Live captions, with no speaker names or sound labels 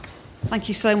Thank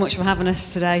you so much for having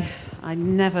us today. I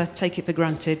never take it for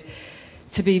granted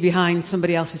to be behind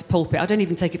somebody else's pulpit. I don't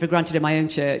even take it for granted in my own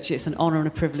church. It's an honour and a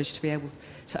privilege to be able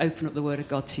to open up the Word of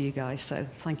God to you guys. So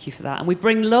thank you for that. And we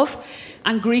bring love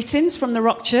and greetings from the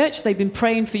Rock Church. They've been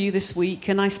praying for you this week.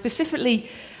 And I specifically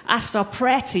asked our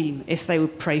prayer team if they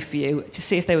would pray for you to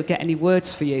see if they would get any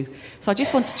words for you. So I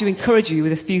just wanted to encourage you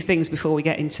with a few things before we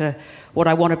get into what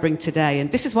I want to bring today.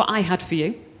 And this is what I had for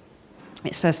you.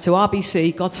 It says, to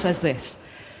RBC, God says this: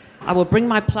 I will bring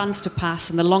my plans to pass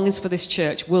and the longings for this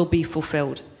church will be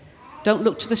fulfilled. Don't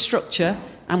look to the structure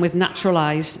and with natural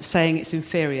eyes saying it's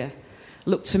inferior.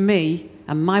 Look to me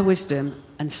and my wisdom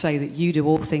and say that you do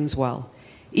all things well.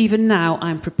 Even now I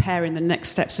am preparing the next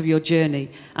steps of your journey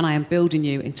and I am building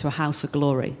you into a house of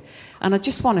glory. And I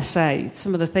just want to say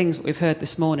some of the things that we've heard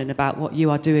this morning about what you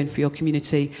are doing for your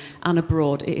community and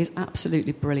abroad. It is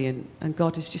absolutely brilliant. And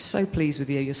God is just so pleased with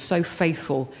you. You're so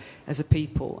faithful as a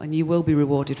people and you will be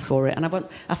rewarded for it. And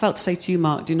I felt to say to you,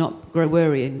 Mark, do not grow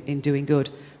weary in doing good.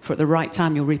 For at the right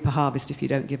time you'll reap a harvest if you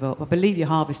don't give up. I believe your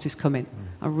harvest is coming.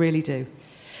 I really do.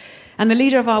 And the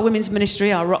leader of our women's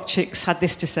ministry, our Rock Chicks, had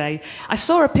this to say: I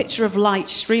saw a picture of light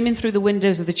streaming through the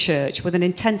windows of the church with an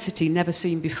intensity never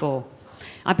seen before.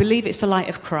 I believe it's the light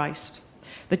of Christ.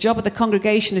 The job of the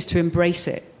congregation is to embrace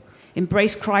it.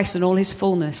 Embrace Christ in all his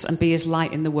fullness and be his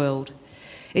light in the world.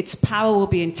 Its power will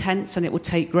be intense and it will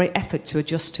take great effort to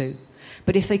adjust to.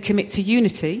 But if they commit to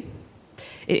unity,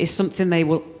 it is something they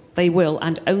will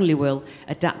and only will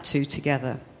adapt to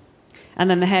together. And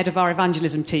then the head of our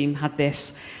evangelism team had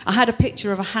this: I had a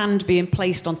picture of a hand being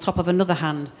placed on top of another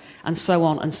hand, and so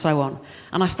on and so on.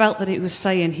 And I felt that it was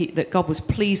saying that God was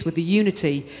pleased with the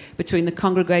unity between the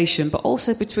congregation, but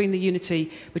also between the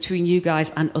unity between you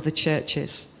guys and other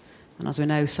churches. And as we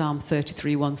know, Psalm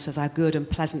 33:1 says how good and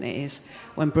pleasant it is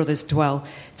when brothers dwell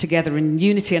together in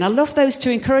unity. And I love those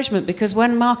two encouragement, because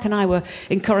when Mark and I were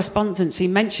in correspondence, he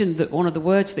mentioned that one of the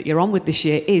words that you're on with this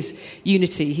year is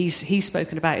unity. He's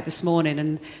spoken about it this morning,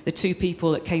 and the two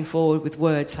people that came forward with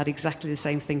words had exactly the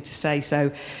same thing to say.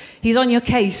 So he's on your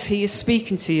case, he is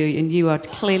speaking to you, and you are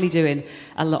clearly doing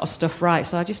a lot of stuff right.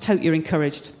 So I just hope you're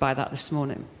encouraged by that this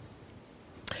morning.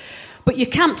 But you're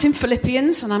camped in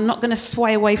Philippians, and I'm not going to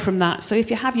sway away from that. So if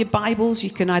you have your Bibles,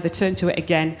 you can either turn to it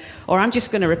again, or I'm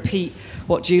just going to repeat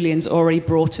what Julian's already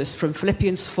brought us from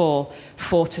Philippians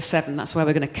 4:4-7. That's where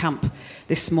we're going to camp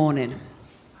this morning.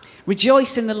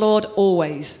 Rejoice in the Lord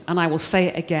always, and I will say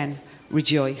it again,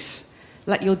 rejoice.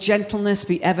 Let your gentleness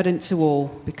be evident to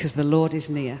all, because the Lord is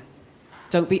near.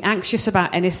 Don't be anxious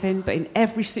about anything, but in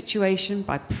every situation,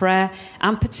 by prayer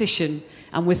and petition,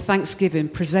 and with thanksgiving,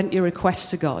 present your requests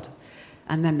to God.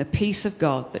 And then the peace of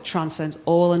God that transcends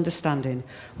all understanding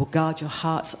will guard your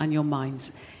hearts and your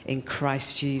minds in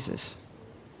Christ Jesus.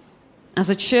 As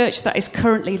a church that is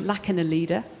currently lacking a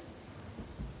leader,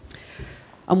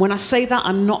 and when I say that,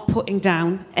 I'm not putting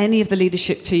down any of the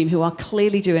leadership team who are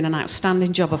clearly doing an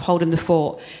outstanding job of holding the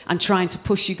fort and trying to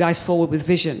push you guys forward with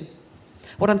vision.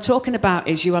 What I'm talking about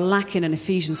is you are lacking an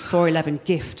Ephesians 4:11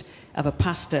 gift of a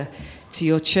pastor to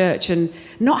your church. And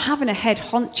not having a head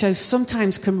honcho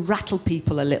sometimes can rattle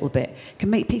people a little bit, can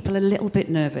make people a little bit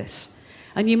nervous.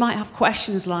 And you might have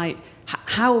questions like,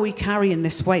 how are we carrying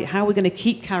this weight? How are we going to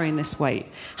keep carrying this weight?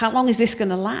 How long is this going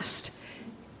to last?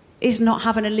 Is not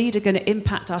having a leader going to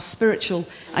impact our spiritual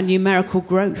and numerical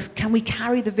growth? Can we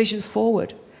carry the vision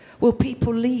forward? Will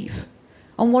people leave?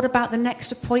 And what about the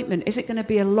next appointment? Is it going to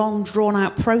be a long,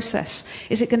 drawn-out process?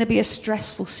 Is it going to be a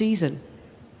stressful season?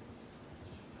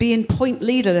 Being point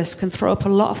leaderless can throw up a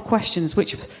lot of questions,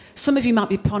 which some of you might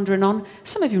be pondering on,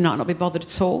 some of you might not be bothered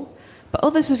at all, but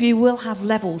others of you will have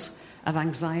levels of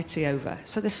anxiety over.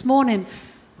 So this morning,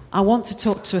 I want to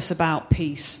talk to us about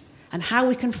peace and how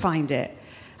we can find it.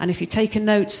 And if you're taking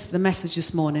notes, the message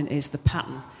this morning is the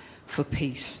pattern for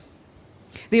peace.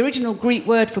 The original Greek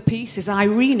word for peace is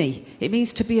eirene. It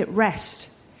means to be at rest.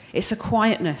 It's a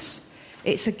quietness.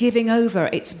 It's a giving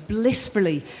over. It's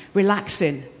blissfully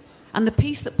relaxing. And the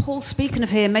peace that Paul's speaking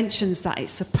of here mentions that it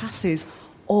surpasses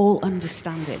all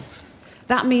understanding.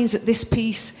 That means that this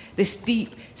peace, this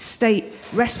deep state,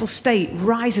 restful state,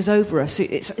 rises over us.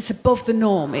 It's above the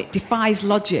norm. It defies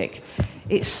logic.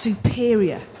 It's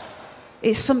superior.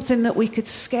 It's something that we could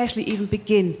scarcely even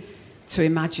begin to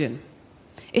imagine.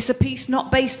 It's a peace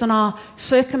not based on our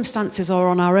circumstances or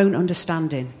on our own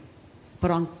understanding,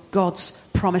 but on God's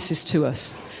promises to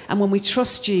us. And when we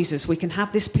trust Jesus, we can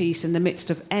have this peace in the midst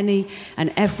of any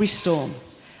and every storm.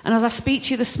 And as I speak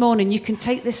to you this morning, you can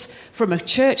take this from a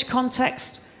church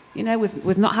context, you know,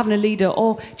 with not having a leader,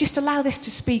 or just allow this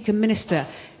to speak and minister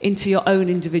into your own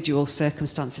individual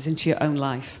circumstances, into your own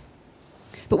life.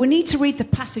 But we need to read the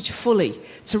passage fully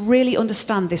to really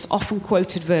understand this often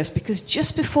quoted verse, because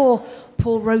just before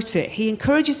Paul wrote it, he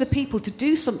encourages the people to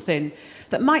do something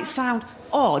that might sound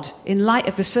odd in light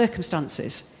of the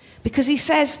circumstances. Because he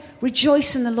says,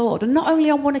 rejoice in the Lord. And not only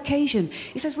on one occasion,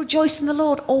 he says, rejoice in the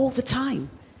Lord all the time.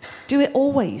 Do it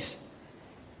always.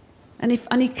 And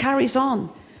he carries on.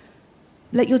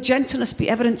 Let your gentleness be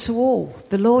evident to all.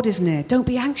 The Lord is near. Don't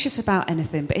be anxious about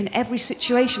anything, but in every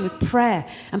situation with prayer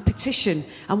and petition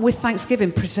and with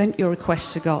thanksgiving, present your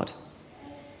requests to God.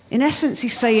 In essence,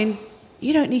 he's saying,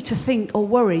 you don't need to think or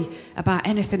worry about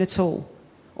anything at all.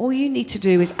 All you need to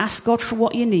do is ask God for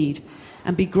what you need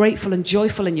and be grateful and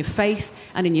joyful in your faith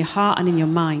and in your heart and in your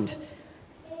mind.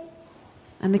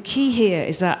 And the key here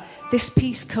is that this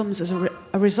peace comes as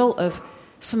a result of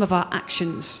some of our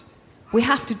actions. We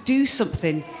have to do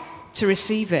something to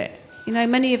receive it. You know,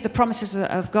 many of the promises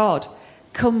of God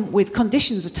come with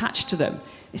conditions attached to them.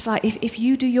 It's like, if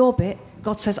you do your bit,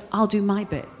 God says, I'll do my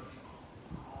bit.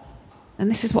 And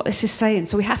this is what this is saying.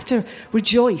 So we have to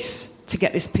rejoice to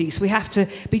get this peace. We have to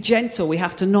be gentle. We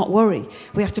have to not worry.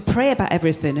 We have to pray about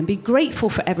everything and be grateful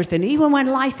for everything, even when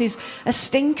life is a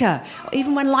stinker,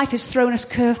 even when life is throwing us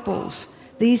curveballs.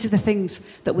 These are the things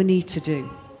that we need to do.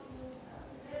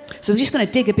 So we're just going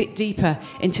to dig a bit deeper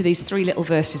into these three little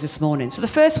verses this morning. So the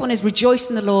first one is rejoice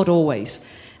in the Lord always.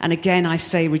 And again, I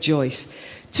say rejoice.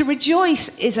 To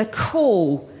rejoice is a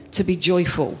call to be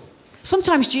joyful.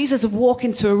 Sometimes Jesus would walk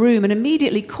into a room and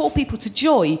immediately call people to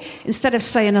joy instead of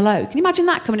saying hello. Can you imagine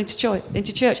that coming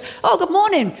into church? Oh, good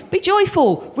morning. Be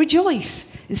joyful.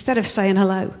 Rejoice instead of saying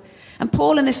hello. And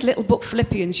Paul in this little book,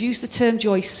 Philippians, used the term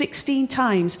joy 16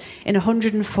 times in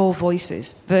 104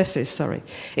 verses.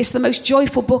 It's the most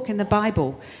joyful book in the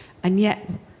Bible. And yet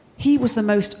he was the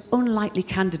most unlikely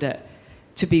candidate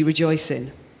to be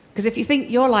rejoicing. Because if you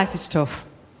think your life is tough,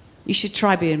 you should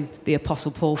try being the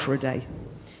Apostle Paul for a day.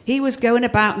 He was going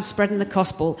about and spreading the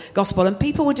gospel, and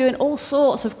people were doing all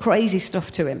sorts of crazy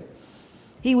stuff to him.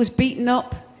 He was beaten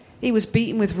up. He was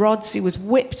beaten with rods. He was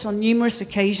whipped on numerous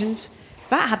occasions.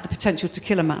 That had the potential to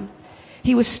kill a man.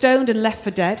 He was stoned and left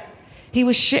for dead. He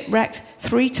was shipwrecked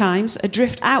 3 times,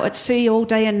 adrift out at sea all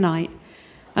day and night.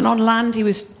 And on land, he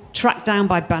was tracked down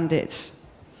by bandits.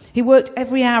 He worked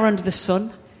every hour under the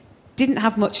sun, didn't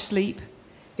have much sleep,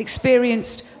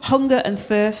 experienced hunger and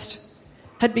thirst,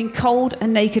 had been cold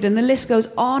and naked, and the list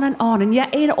goes on. And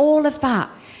yet in all of that,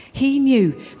 he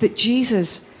knew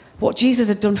that what Jesus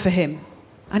had done for him,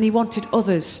 and he wanted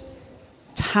others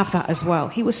to have that as well.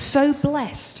 He was so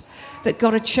blessed that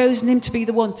God had chosen him to be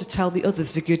the one to tell the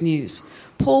others the good news.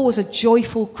 Paul was a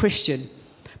joyful Christian,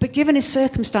 but given his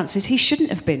circumstances, he shouldn't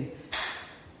have been.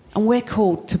 And we're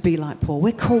called to be like Paul.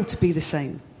 We're called to be the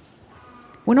same.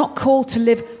 We're not called to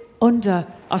live under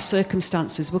our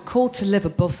circumstances. We're called to live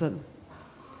above them.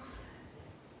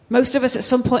 Most of us at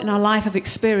some point in our life have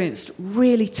experienced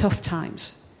really tough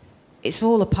times. It's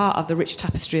all a part of the rich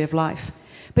tapestry of life.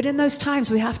 But in those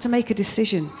times, we have to make a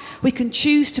decision. We can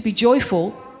choose to be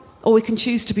joyful, or we can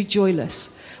choose to be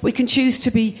joyless. We can choose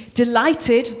to be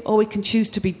delighted, or we can choose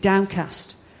to be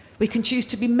downcast. We can choose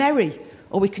to be merry,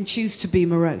 or we can choose to be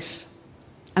morose.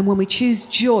 And when we choose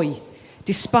joy,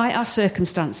 despite our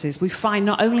circumstances, we find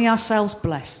not only ourselves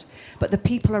blessed, but the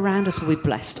people around us will be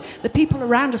blessed. The people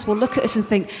around us will look at us and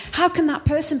think, how can that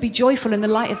person be joyful in the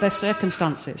light of their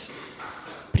circumstances?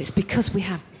 But it's because we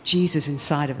have Jesus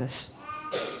inside of us.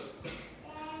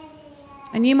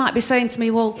 And you might be saying to me,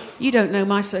 well, you don't know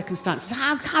my circumstances.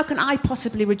 How can I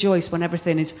possibly rejoice when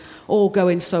everything is all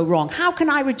going so wrong? How can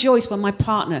I rejoice when my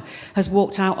partner has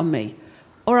walked out on me?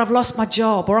 Or I've lost my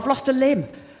job, or I've lost a limb,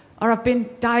 or I've been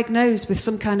diagnosed with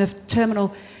some kind of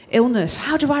terminal illness.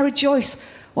 How do I rejoice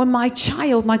when my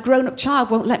grown-up child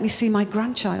won't let me see my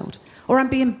grandchild, or I'm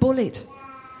being bullied?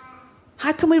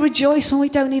 How can we rejoice when we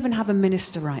don't even have a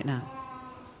minister right now?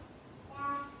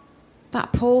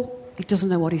 That Paul, he doesn't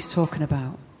know what he's talking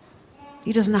about.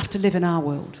 He doesn't have to live in our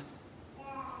world.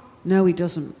 No, he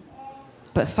doesn't.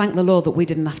 But thank the Lord that we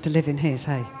didn't have to live in his,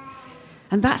 hey?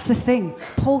 And that's the thing.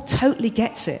 Paul totally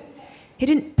gets it. He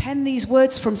didn't pen these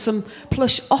words from some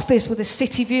plush office with a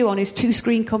city view on his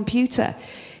 2-screen computer.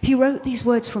 He wrote these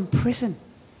words from prison.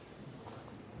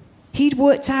 He'd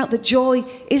worked out that joy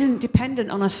isn't dependent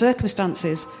on our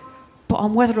circumstances, but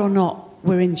on whether or not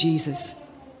we're in Jesus.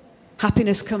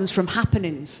 Happiness comes from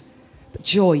happenings, but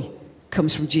joy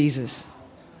comes from Jesus.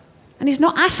 And he's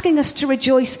not asking us to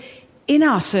rejoice in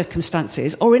our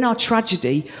circumstances or in our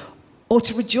tragedy, or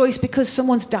to rejoice because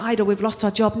someone's died or we've lost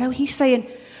our job. No, he's saying,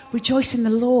 rejoice in the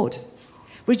Lord.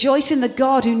 Rejoice in the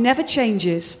God who never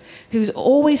changes, who's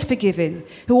always forgiving,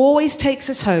 who always takes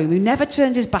us home, who never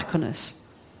turns his back on us.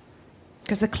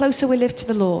 Because the closer we live to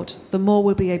the Lord, the more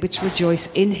we'll be able to rejoice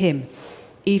in him,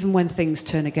 even when things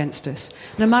turn against us.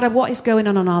 No matter what is going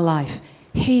on in our life,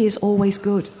 he is always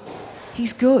good.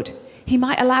 He's good. He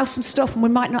might allow some stuff and we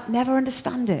might not never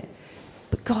understand it.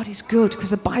 But God is good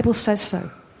because the Bible says so.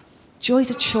 Joy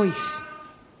is a choice.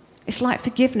 It's like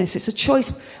forgiveness. It's a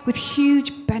choice with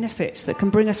huge benefits that can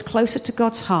bring us closer to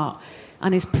God's heart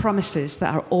and his promises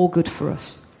that are all good for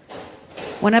us.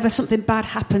 Whenever something bad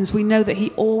happens, we know that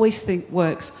he always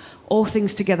works all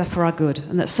things together for our good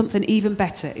and that something even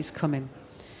better is coming.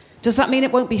 Does that mean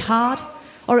it won't be hard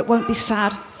or it won't be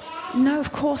sad? No,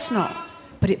 of course not.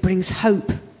 But it brings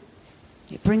hope.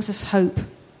 It brings us hope.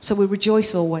 So we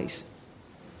rejoice always.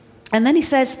 And then he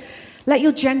says, let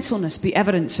your gentleness be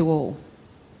evident to all.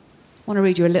 I want to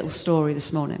read you a little story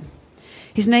this morning.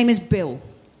 His name is Bill.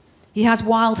 He has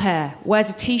wild hair, wears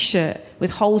a t-shirt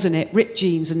with holes in it, ripped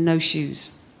jeans and no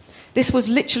shoes. This was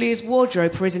literally his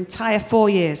wardrobe for his entire 4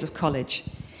 years of college.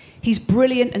 He's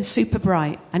brilliant and super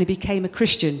bright, and he became a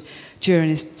Christian during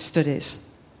his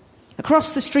studies.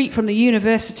 Across the street from the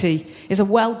university is a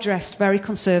well-dressed, very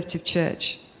conservative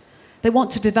church. They want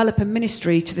to develop a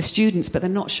ministry to the students, but they're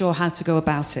not sure how to go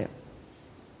about it.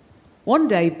 One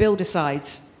day, Bill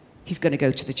decides he's going to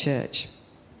go to the church.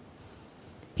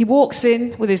 He walks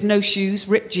in with his no shoes,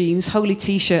 ripped jeans, holy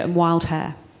t-shirt and wild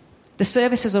hair. The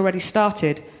service has already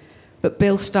started, but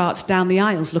Bill starts down the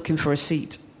aisles looking for a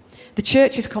seat. The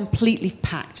church is completely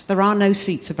packed. There are no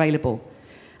seats available.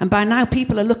 And by now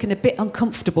people are looking a bit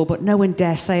uncomfortable, but no one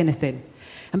dares say anything.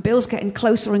 And Bill's getting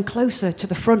closer and closer to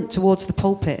the front towards the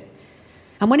pulpit.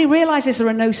 And when he realises there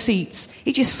are no seats,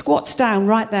 he just squats down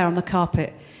right there on the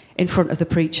carpet in front of the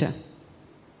preacher.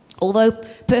 Although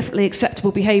perfectly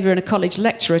acceptable behaviour in a college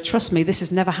lecturer, trust me, this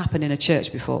has never happened in a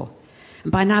church before.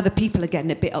 And by now the people are getting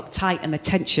a bit uptight and the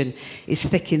tension is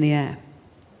thick in the air.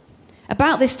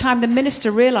 About this time, the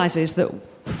minister realises that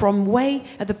from way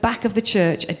at the back of the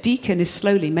church, a deacon is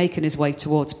slowly making his way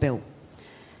towards Bill.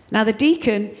 Now, the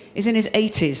deacon is in his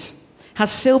 80s,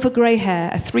 has silver grey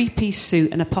hair, a three-piece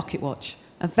suit and a pocket watch.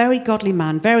 A very godly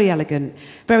man, very elegant,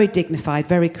 very dignified,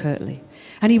 very courtly.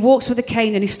 And he walks with a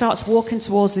cane and he starts walking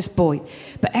towards this boy.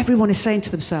 But everyone is saying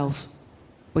to themselves,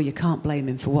 well, you can't blame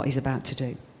him for what he's about to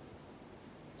do.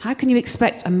 How can you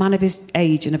expect a man of his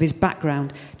age and of his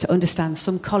background to understand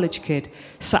some college kid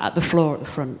sat at the floor at the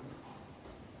front?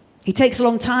 He takes a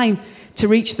long time to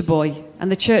reach the boy,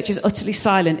 and the church is utterly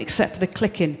silent except for the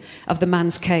clicking of the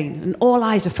man's cane. And all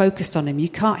eyes are focused on him. You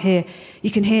can't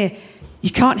even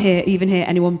hear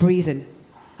anyone breathing.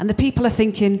 And the people are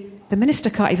thinking, the minister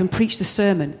can't even preach the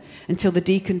sermon until the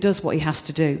deacon does what he has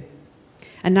to do.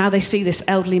 And now they see this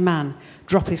elderly man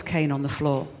drop his cane on the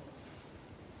floor.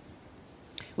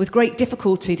 With great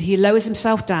difficulty, he lowers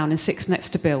himself down and sits next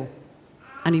to Bill,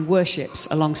 and he worships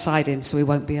alongside him so he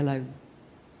won't be alone.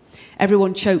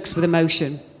 Everyone chokes with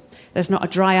emotion. There's not a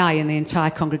dry eye in the entire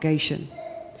congregation.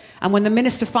 And when the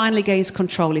minister finally gains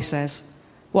control, he says,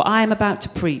 what I am about to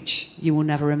preach, you will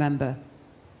never remember.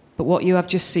 But what you have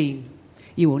just seen,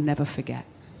 you will never forget.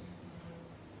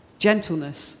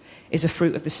 Gentleness is a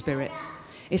fruit of the Spirit.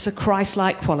 It's a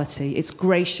Christ-like quality. It's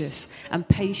gracious and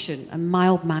patient and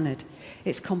mild-mannered.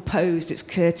 It's composed, it's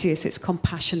courteous, it's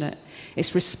compassionate,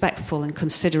 it's respectful and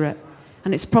considerate.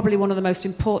 And it's probably one of the most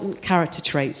important character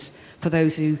traits for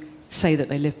those who say that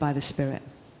they live by the Spirit.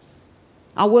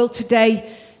 Our world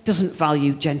today doesn't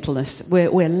value gentleness.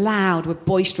 We're loud, we're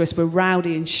boisterous, we're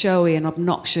rowdy and showy and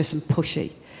obnoxious and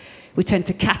pushy. We tend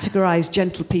to categorize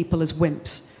gentle people as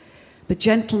wimps. But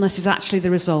gentleness is actually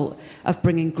the result of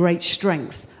bringing great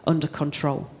strength under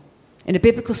control. In a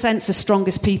biblical sense, the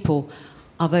strongest people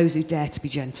are those who dare to be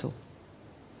gentle.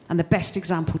 And the best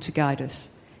example to guide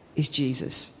us is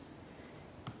Jesus.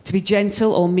 To be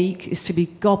gentle or meek is to be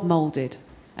God-moulded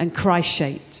and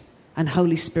Christ-shaped and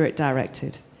Holy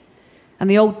Spirit-directed. And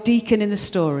the old deacon in the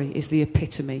story is the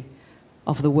epitome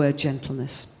of the word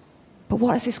gentleness. But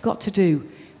what has this got to do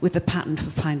with the pattern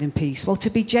for finding peace? Well, to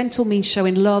be gentle means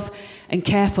showing love and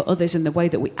care for others in the way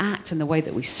that we act and the way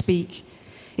that we speak.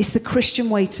 It's the Christian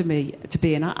way to be.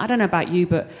 And I don't know about you,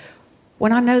 but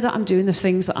when I know that I'm doing the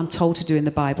things that I'm told to do in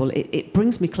the Bible, it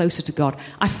brings me closer to God.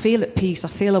 I feel at peace. I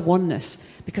feel a oneness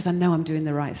because I know I'm doing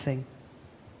the right thing.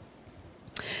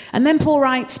 And then Paul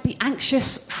writes, be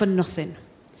anxious for nothing.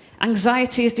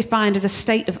 Anxiety is defined as a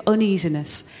state of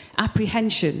uneasiness,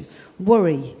 apprehension,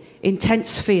 worry,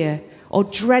 intense fear, or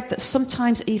dread that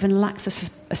sometimes even lacks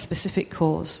a specific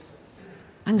cause.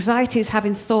 Anxiety is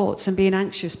having thoughts and being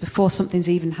anxious before something's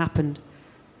even happened.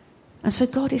 And so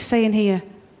God is saying here,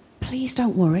 please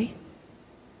don't worry.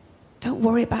 Don't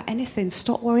worry about anything.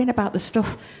 Stop worrying about the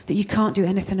stuff that you can't do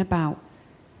anything about.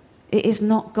 It is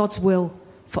not God's will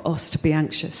for us to be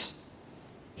anxious.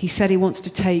 He said he wants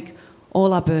to take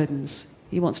all our burdens.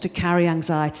 He wants to carry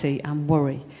anxiety and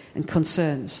worry and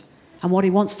concerns. And what he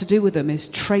wants to do with them is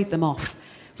trade them off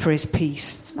for his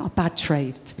peace. It's not a bad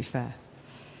trade, to be fair.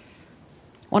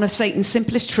 One of Satan's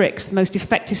simplest tricks, the most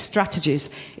effective strategies,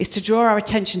 is to draw our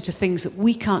attention to things that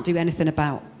we can't do anything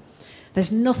about.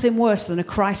 There's nothing worse than a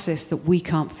crisis that we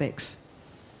can't fix.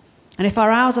 And if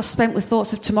our hours are spent with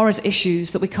thoughts of tomorrow's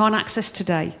issues that we can't access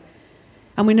today,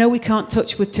 and we know we can't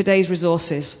touch with today's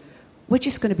resources, we're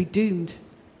just going to be doomed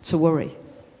to worry.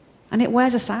 And it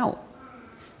wears us out.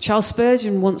 Charles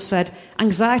Spurgeon once said,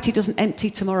 "Anxiety doesn't empty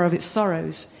tomorrow of its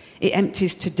sorrows, it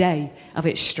empties today of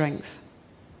its strength."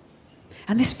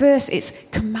 And this verse, it's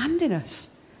commanding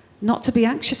us not to be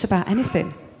anxious about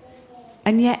anything.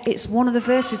 And yet it's one of the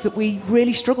verses that we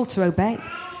really struggle to obey.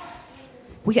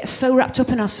 We get so wrapped up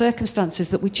in our circumstances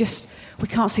that we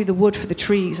can't see the wood for the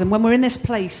trees. And when we're in this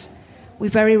place, we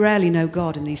very rarely know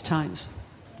God in these times.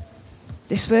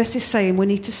 This verse is saying we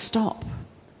need to stop.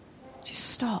 Just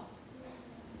stop.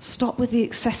 Stop with the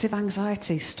excessive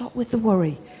anxiety. Stop with the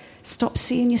worry. Stop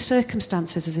seeing your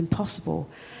circumstances as impossible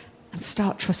and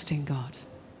start trusting God.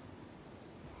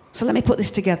 So let me put this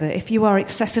together. If you are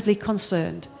excessively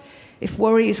concerned, if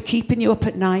worry is keeping you up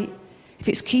at night, if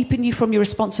it's keeping you from your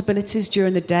responsibilities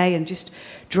during the day and just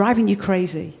driving you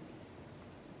crazy,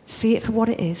 see it for what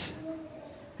it is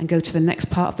and go to the next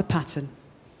part of the pattern.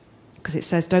 Because it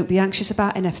says, don't be anxious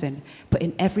about anything, but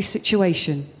in every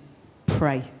situation,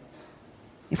 pray.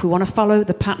 If we want to follow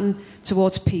the pattern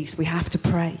towards peace, we have to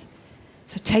pray.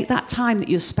 So take that time that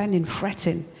you're spending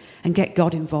fretting and get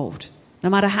God involved. No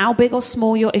matter how big or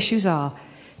small your issues are,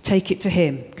 take it to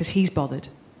him because he's bothered.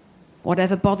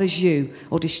 Whatever bothers you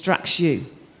or distracts you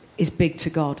is big to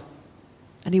God.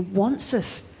 And he wants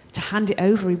us to hand it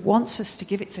over. He wants us to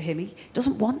give it to him. He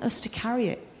doesn't want us to carry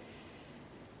it.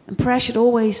 And prayer should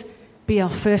always be our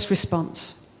first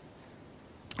response.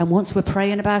 And once we're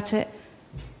praying about it,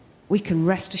 we can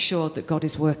rest assured that God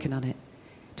is working on it.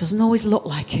 It doesn't always look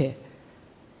like it.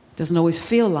 It doesn't always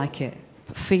feel like it.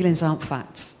 But feelings aren't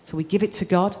facts. So we give it to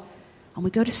God and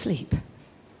we go to sleep.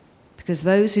 Because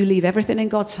those who leave everything in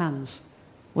God's hands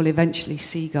will eventually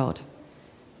see God's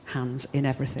hands in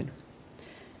everything.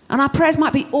 And our prayers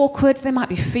might be awkward, they might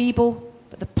be feeble,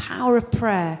 but the power of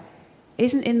prayer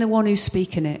isn't in the one who's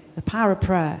speaking it. The power of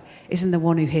prayer is in the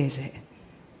one who hears it.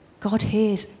 God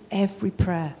hears every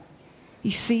prayer.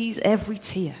 He sees every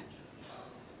tear.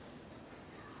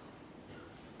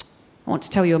 I want to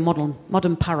tell you a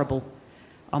modern parable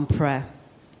on prayer.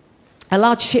 A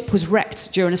large ship was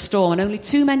wrecked during a storm and only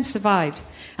 2 men survived,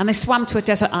 and they swam to a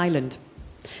desert island.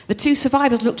 The 2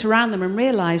 survivors looked around them and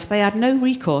realized they had no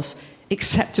recourse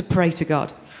except to pray to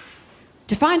God.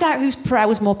 To find out whose prayer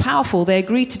was more powerful, they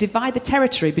agreed to divide the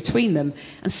territory between them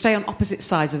and stay on opposite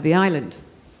sides of the island.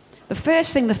 The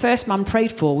first thing the first man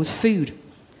prayed for was food.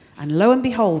 And lo and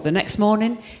behold, the next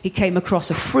morning he came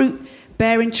across a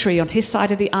fruit-bearing tree on his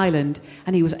side of the island,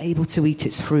 and he was able to eat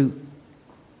its fruit.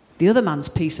 The other man's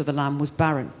piece of the land was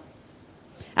barren.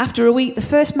 After a week, the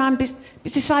first man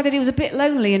decided he was a bit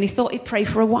lonely and he thought he'd pray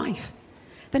for a wife.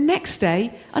 The next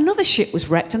day, another ship was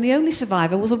wrecked and the only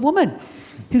survivor was a woman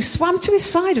who swam to his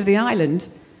side of the island,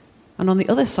 and on the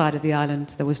other side of the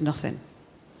island there was nothing.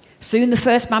 Soon the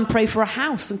first man prayed for a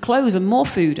house and clothes and more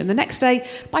food, and the next day,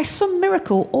 by some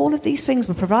miracle, all of these things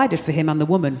were provided for him and the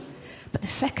woman. But the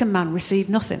second man received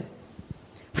nothing.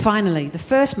 Finally, the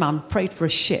first man prayed for a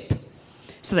ship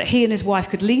so that he and his wife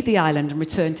could leave the island and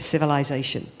return to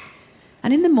civilization.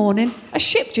 And in the morning, a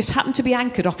ship just happened to be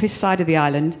anchored off his side of the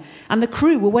island, and the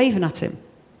crew were waving at him.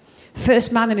 The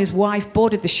first man and his wife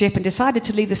boarded the ship and decided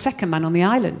to leave the second man on the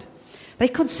island. They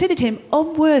considered him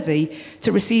unworthy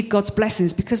to receive God's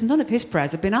blessings because none of his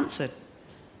prayers had been answered.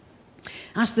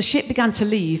 As the ship began to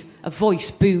leave, a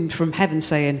voice boomed from heaven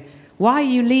saying, "Why are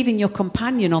you leaving your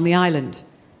companion on the island?"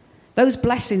 "Those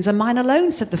blessings are mine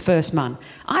alone," said the first man.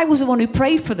 "I was the one who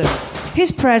prayed for them.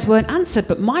 His prayers weren't answered,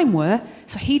 but mine were,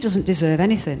 so he doesn't deserve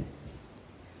anything."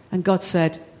 And God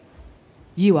said,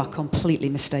 "You are completely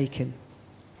mistaken.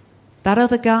 That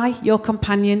other guy, your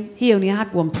companion, he only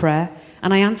had one prayer,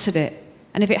 and I answered it.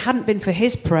 And if it hadn't been for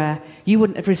his prayer, you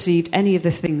wouldn't have received any of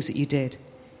the things that you did.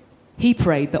 He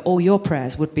prayed that all your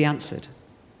prayers would be answered."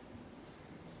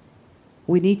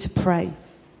 We need to pray.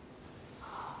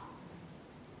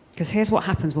 Because here's what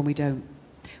happens when we don't.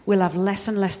 We'll have less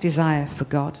and less desire for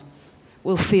God.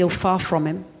 We'll feel far from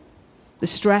him. The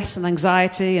stress and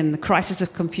anxiety and the crisis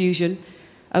of confusion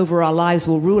over our lives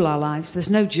will rule our lives. There's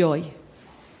no joy.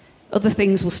 Other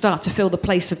things will start to fill the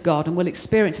place of God, and we'll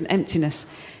experience an emptiness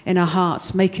in our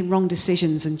hearts, making wrong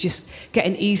decisions and just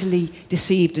getting easily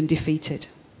deceived and defeated.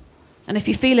 And if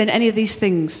you're feeling any of these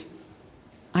things,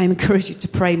 I encourage you to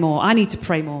pray more. I need to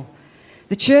pray more.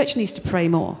 The church needs to pray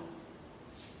more.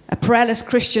 A prayerless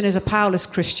Christian is a powerless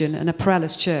Christian, and a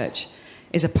prayerless church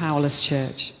is a powerless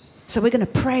church. So we're going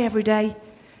to pray every day,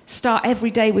 start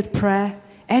every day with prayer,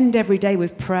 end every day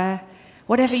with prayer.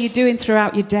 Whatever you're doing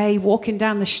throughout your day, walking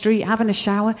down the street, having a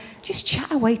shower, just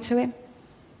chat away to him.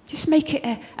 Just make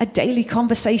it a daily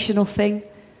conversational thing.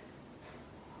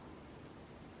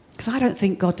 Because I don't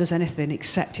think God does anything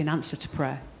except in answer to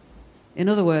prayer. In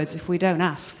other words, if we don't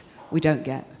ask, we don't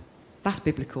get. That's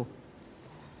biblical.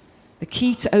 The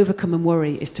key to overcoming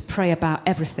worry is to pray about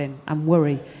everything and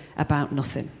worry about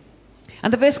nothing.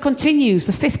 And the verse continues.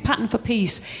 The fifth pattern for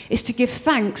peace is to give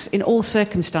thanks in all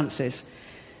circumstances.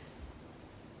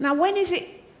 Now, when is it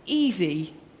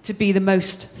easy to be the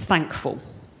most thankful?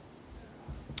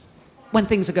 When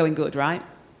things are going good, right?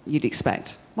 You'd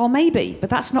expect. Well, maybe, but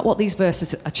that's not what these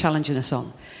verses are challenging us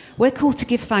on. We're called to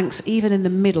give thanks even in the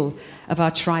middle of our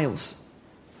trials.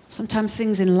 Sometimes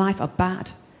things in life are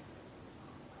bad.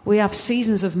 We have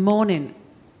seasons of mourning.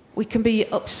 We can be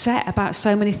upset about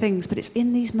so many things, but it's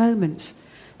in these moments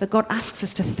that God asks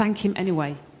us to thank him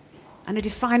anyway. And a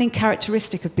defining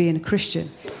characteristic of being a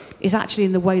Christian is actually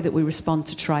in the way that we respond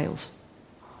to trials.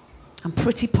 I'm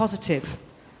pretty positive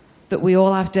that we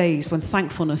all have days when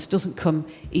thankfulness doesn't come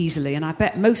easily, and I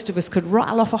bet most of us could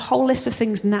rattle off a whole list of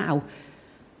things now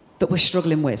that we're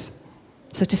struggling with.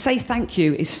 So to say thank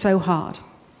you is so hard.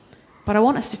 But I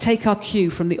want us to take our cue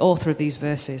from the author of these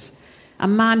verses, a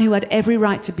man who had every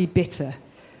right to be bitter,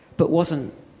 but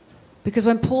wasn't. Because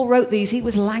when Paul wrote these, he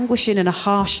was languishing in a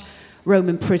harsh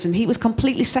Roman prison. He was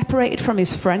completely separated from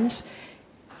his friends.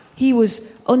 He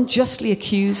was unjustly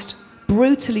accused,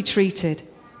 brutally treated.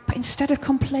 But instead of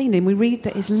complaining, we read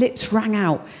that his lips rang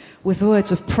out with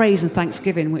words of praise and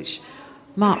thanksgiving, which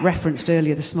Mark referenced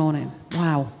earlier this morning.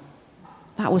 Wow.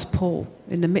 That was Paul,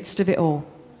 in the midst of it all,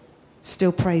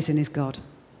 still praising his God.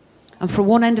 And from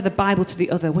one end of the Bible to the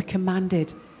other, we're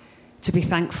commanded to be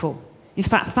thankful. In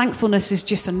fact, thankfulness is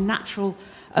just a natural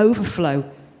overflow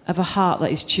of a heart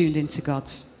that is tuned into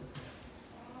God's.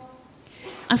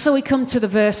 And so we come to the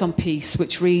verse on peace,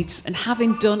 which reads, and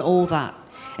having done all that,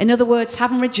 in other words,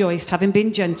 having rejoiced, having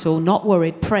been gentle, not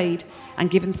worried, prayed, and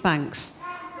given thanks,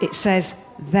 it says,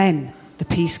 then the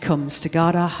peace comes to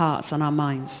guard our hearts and our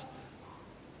minds.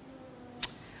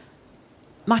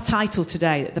 My title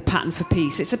today, The Pattern for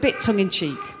Peace, it's a bit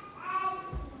tongue-in-cheek.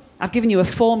 I've given you a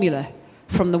formula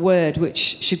from the word which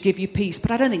should give you peace,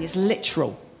 but I don't think it's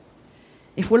literal.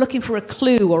 If we're looking for a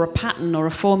clue or a pattern or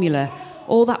a formula,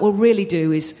 all that will really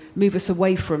do is move us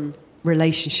away from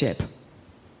relationship.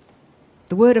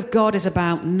 The Word of God is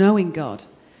about knowing God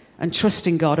and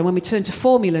trusting God. And when we turn to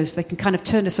formulas, they can kind of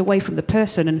turn us away from the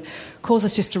person and cause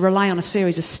us just to rely on a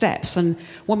series of steps. And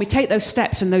when we take those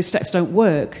steps and those steps don't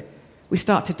work, we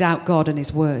start to doubt God and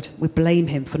his word. We blame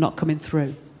him for not coming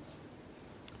through.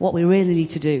 What we really need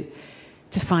to do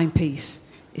to find peace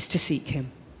is to seek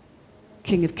him.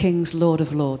 King of kings, Lord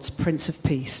of lords, Prince of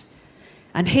peace.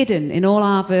 And hidden in all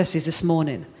our verses this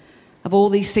morning, of all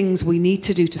these things we need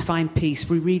to do to find peace,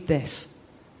 we read this.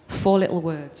 4 little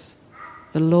words.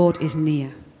 The Lord is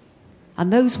near.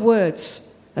 And those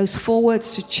words, those 4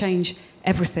 words should change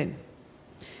everything.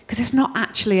 Because it's not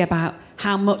actually about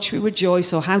how much we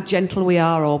rejoice or how gentle we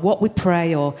are or what we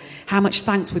pray or how much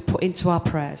thanks we put into our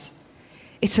prayers.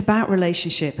 It's about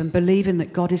relationship and believing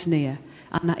that God is near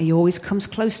and that he always comes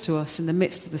close to us in the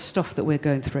midst of the stuff that we're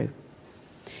going through.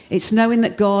 It's knowing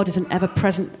that God is an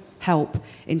ever-present help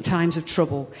in times of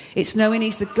trouble. It's knowing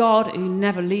he's the God who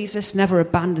never leaves us, never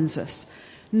abandons us.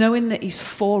 Knowing that he's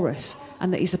for us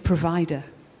and that he's a provider.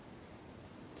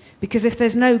 Because if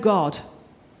there's no God,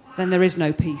 then there is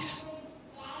no peace.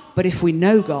 But if we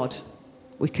know God,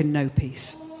 we can know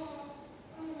peace.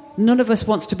 None of us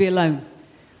wants to be alone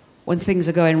when things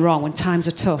are going wrong, when times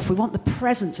are tough. We want the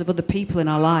presence of other people in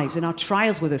our lives, in our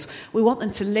trials with us. We want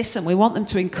them to listen. We want them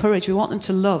to encourage. We want them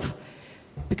to love,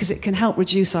 because it can help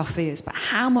reduce our fears. But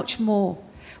how much more,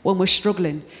 when we're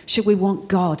struggling, should we want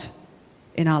God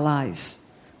in our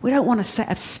lives? We don't want a set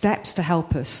of steps to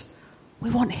help us. We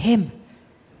want him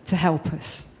to help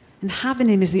us. And having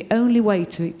him is the only way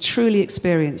to truly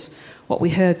experience what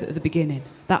we heard at the beginning,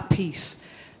 that peace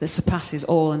that surpasses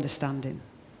all understanding.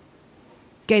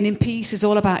 Gaining peace is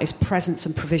all about his presence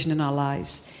and provision in our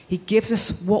lives. He gives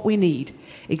us what we need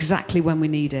exactly when we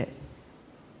need it.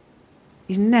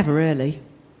 He's never early,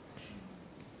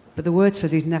 but the word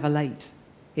says he's never late.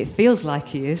 It feels like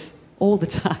he is all the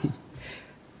time.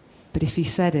 But if he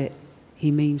said it,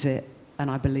 he means it, and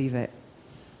I believe it.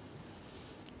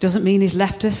 Doesn't mean he's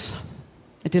left us.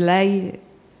 A delay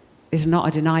is not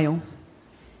a denial.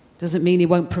 Doesn't mean he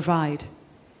won't provide.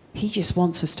 He just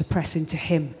wants us to press into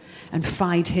him and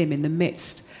find him in the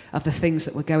midst of the things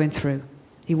that we're going through.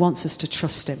 He wants us to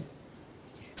trust him.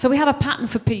 So we have a pattern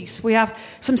for peace. We have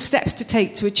some steps to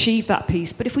take to achieve that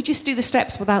peace. But if we just do the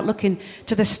steps without looking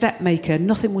to the step maker,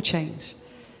 nothing will change.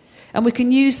 And we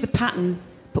can use the pattern,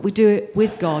 but we do it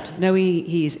with God, knowing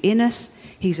he is in us,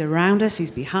 he's around us,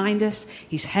 he's behind us,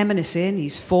 he's hemming us in,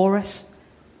 he's for us.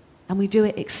 And we do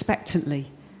it expectantly,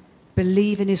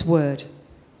 believe in his word,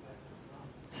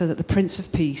 so that the Prince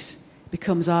of Peace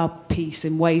becomes our peace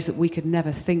in ways that we could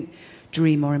never think,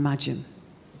 dream, or imagine.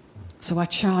 So I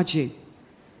charge you,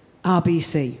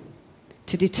 RBC,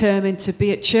 to determine to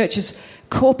be at churches,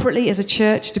 corporately as a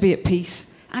church, to be at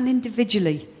peace, and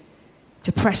individually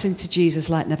to press into Jesus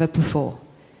like never before.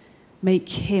 Make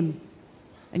him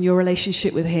and your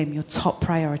relationship with him your top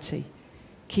priority.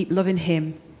 Keep loving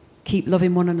him, keep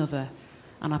loving one another,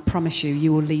 and I promise you,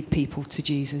 you will lead people to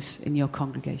Jesus in your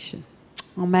congregation.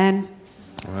 Amen.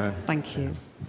 Amen. Thank you.